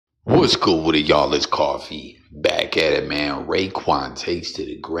What's good with it, y'all? It's Coffee. Back at it, man. Raekwon takes to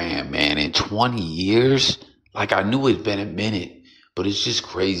the gram, man. In 20 years, like I knew it'd been a minute, but it's just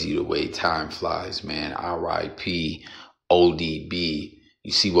crazy the way time flies, man. R.I.P. ODB.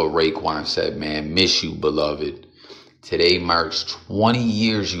 You see what Raekwon said, man. Miss you, beloved. Today marks 20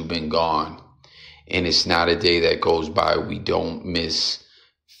 years you've been gone, and it's not a day that goes by we don't miss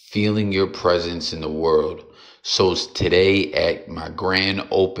feeling your presence in the world. So today at my grand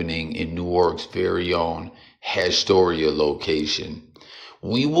opening in Newark's very own Astoria location,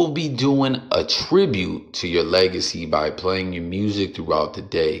 we will be doing a tribute to your legacy by playing your music throughout the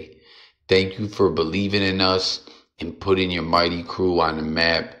day. Thank you for believing in us and putting your mighty crew on the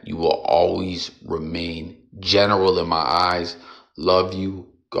map. You will always remain general in my eyes. Love you,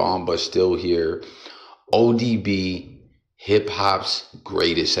 gone but still here. ODB, hip hop's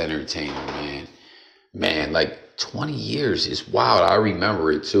greatest entertainer, man. Man, like 20 years is wild. I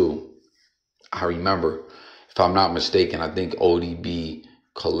remember it too. I remember, if I'm not mistaken, I think ODB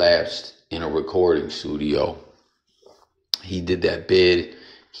collapsed in a recording studio. He did that bid.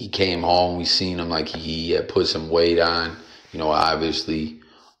 He came home. We seen him like he had put some weight on. You know, obviously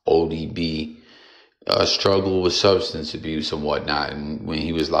ODB struggled with substance abuse and whatnot. And when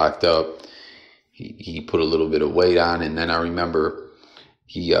he was locked up, he put a little bit of weight on. And then I remember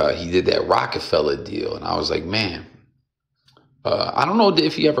he did that roc-a-fella deal, and I was like, man, I don't know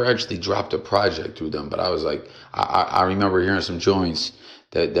if he ever actually dropped a project through them, but I was like, I remember hearing some joints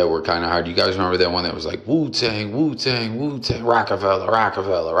that were kind of hard. You guys remember that one that was like Wu-Tang, Wu-Tang, Wu-Tang, roc-a-fella,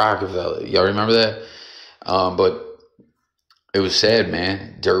 roc-a-fella, roc-a-fella? Y'all remember that? But it was sad,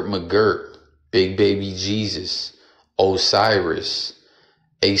 man. Dirt McGirt, Big Baby Jesus, Osiris,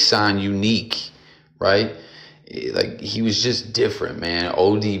 Asan Unique, right? Like, he was just different, man.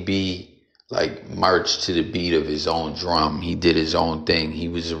 ODB, like, marched to the beat of his own drum. He did his own thing. He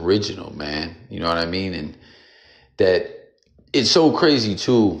was original, man. You know what I mean? And that it's so crazy,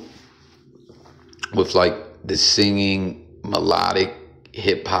 too, with, like, the singing, melodic,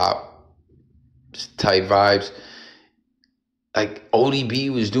 hip-hop type vibes. Like,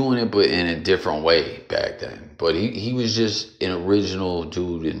 ODB was doing it, but in a different way back then. But he was just an original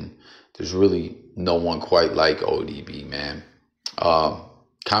dude, and there's really no one quite like ODB, man.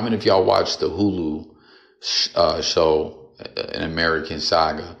 Comment if y'all watch the Hulu show, An American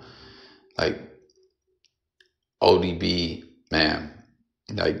Saga. Like, ODB, man,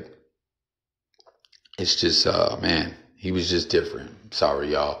 like, it's just, man, he was just different.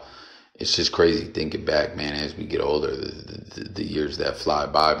 Sorry, y'all. It's just crazy thinking back, man, as we get older, the years that fly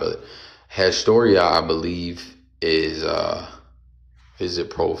by. But Astoria, I believe, is a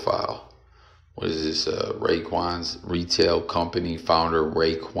profile. What is this? Raekwon's retail company founder,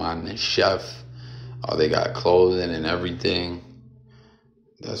 Raekwon the chef. Oh, they got clothing and everything.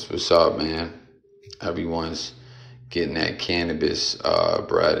 That's what's up, man. Everyone's getting that cannabis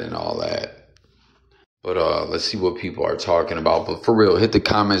bread and all that. But let's see what people are talking about. But for real, hit the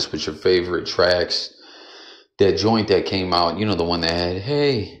comments with your favorite tracks. That joint that came out, you know, the one that had,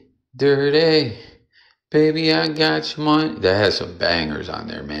 hey, dirty, baby, I got your money. That has some bangers on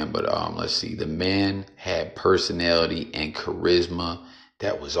there, man. But let's see. The man had personality and charisma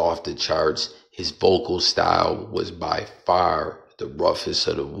that was off the charts. His vocal style was by far the roughest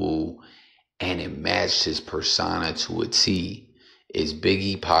of the Wu, and it matched his persona to a T. Is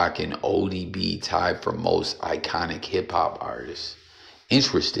Biggie, Pac, and ODB tied for most iconic hip-hop artists?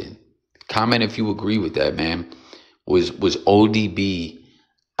 Interesting. Comment if you agree with that, man. Was ODB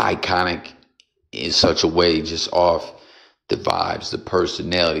iconic in such a way, just off the vibes, the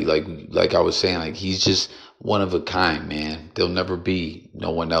personality? Like I was saying, like, he's just one of a kind, man. There'll never be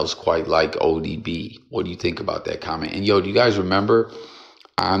no one else quite like ODB. What do you think about that comment? And yo, do you guys remember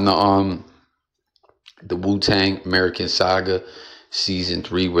on the Wu-Tang American Saga season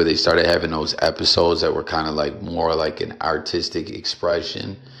 3, where they started having those episodes that were kind of like more like an artistic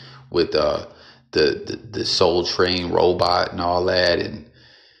expression with the Soul Train robot and all that, and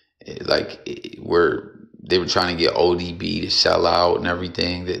where they were trying to get ODB to sell out and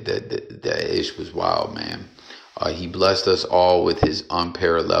everything. That ish was wild, man. He blessed us all with his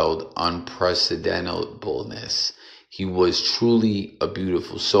unparalleled unprecedentedness. He was truly a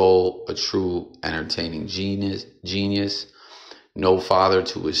beautiful soul, a true entertaining genius. No father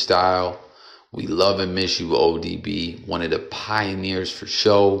to his style. We love and miss you, ODB. One of the pioneers for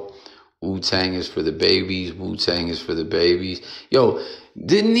show. Wu-Tang is for the babies. Wu-Tang is for the babies. Yo,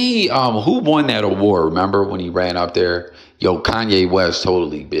 didn't he, who won that award? Remember when he ran up there? Yo, Kanye West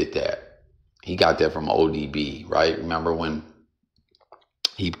totally bit that. He got that from ODB, right? Remember when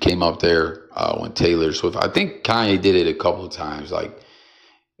he came up there, when Taylor Swift, I think Kanye did it a couple of times. Like,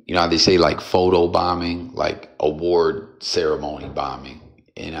 you know how they say like photo bombing, like award ceremony bombing.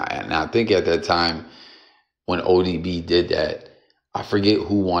 And I think at that time when ODB did that, I forget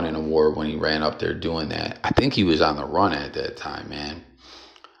who won an award when he ran up there doing that. I think he was on the run at that time, man.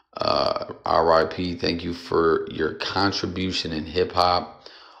 RIP, thank you for your contribution in hip hop.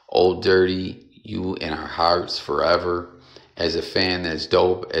 Old Dirty, you in our hearts forever. As a fan, that's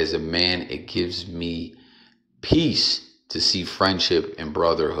dope. As a man, it gives me peace to see friendship and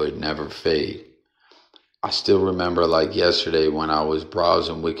brotherhood never fade. I still remember like yesterday when I was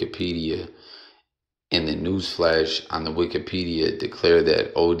browsing Wikipedia and the newsflash on the Wikipedia declared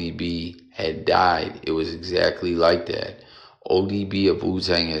that ODB had died. It was exactly like that. ODB of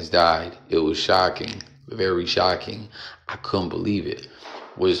Wu-Tang has died. It was shocking, very shocking. I couldn't believe it.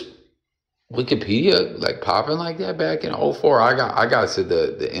 Was Wikipedia like popping like that back in '04? I got to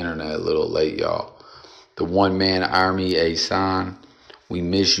the internet a little late, y'all. The one man army, Asan. We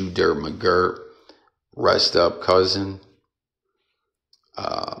miss you, Dirt McGirt. Rest up, cousin.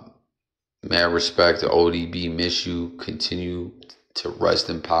 Mad respect to ODB. Miss you. Continue to rest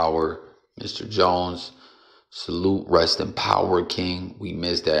in power, Mr. Jones. Salute, rest in power, King. We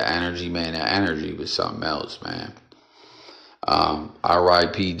miss that energy, man. That energy was something else, man.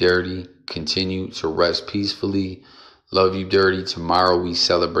 RIP Dirty. Continue to rest peacefully. Love you, Dirty. Tomorrow we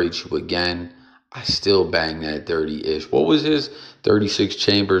celebrate you again. I still bang that Dirty-ish. What was his? 36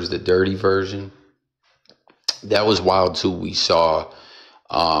 Chambers, the Dirty version. That was wild too. We saw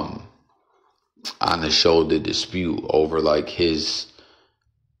on the show the dispute over like his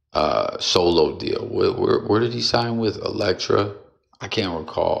solo deal. Where did he sign with? Elektra? I can't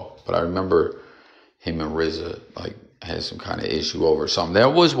recall, but I remember him and RZA like had some kind of issue over something.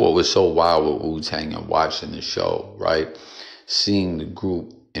 That was what was so wild with Wu-Tang and watching the show, right? Seeing the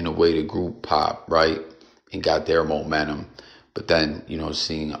group in the way the group pop, right? And got their momentum. But then, you know,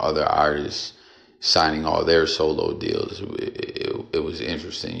 seeing other artists signing all their solo deals, it was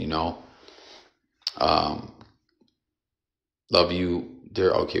interesting, you know? Love you.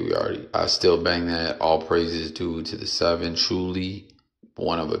 There, okay, I still bang that. All praises due to the 7. Truly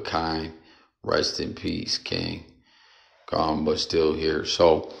one of a kind. Rest in peace, King. Gone, but still here.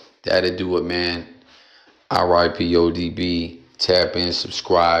 So that'll do it, man. RIP ODB. Tap in,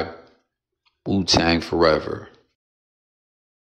 subscribe. Wu-Tang forever.